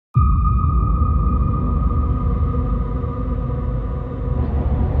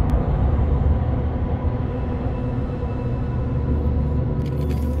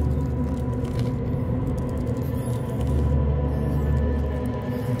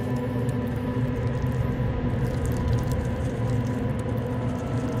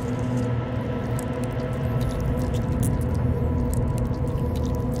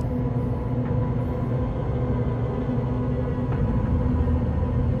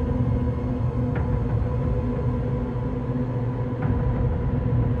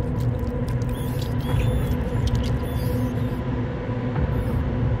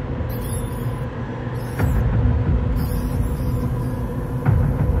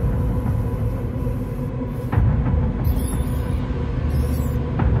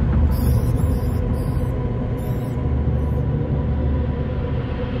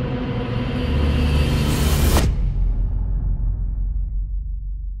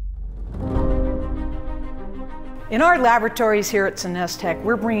In our laboratories here at SenesTech,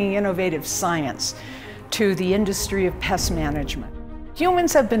 we're bringing innovative science to the industry of pest management.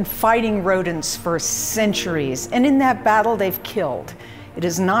 Humans have been fighting rodents for centuries, and in that battle they've killed. It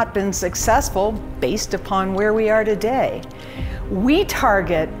has not been successful based upon where we are today. We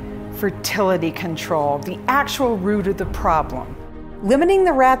target fertility control, the actual root of the problem. Limiting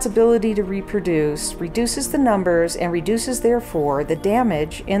the rat's ability to reproduce reduces the numbers and reduces, therefore, the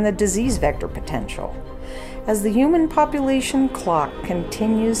damage and the disease vector potential. As the human population clock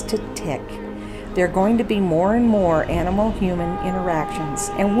continues to tick, there are going to be more and more animal-human interactions,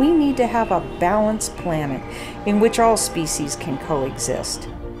 and we need to have a balanced planet in which all species can coexist.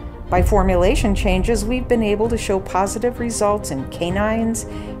 By formulation changes, we've been able to show positive results in canines,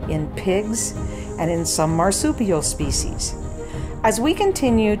 in pigs, and in some marsupial species. As we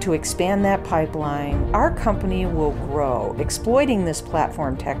continue to expand that pipeline, our company will grow, exploiting this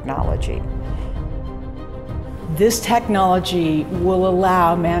platform technology. This technology will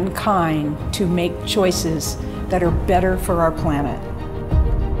allow mankind to make choices that are better for our planet.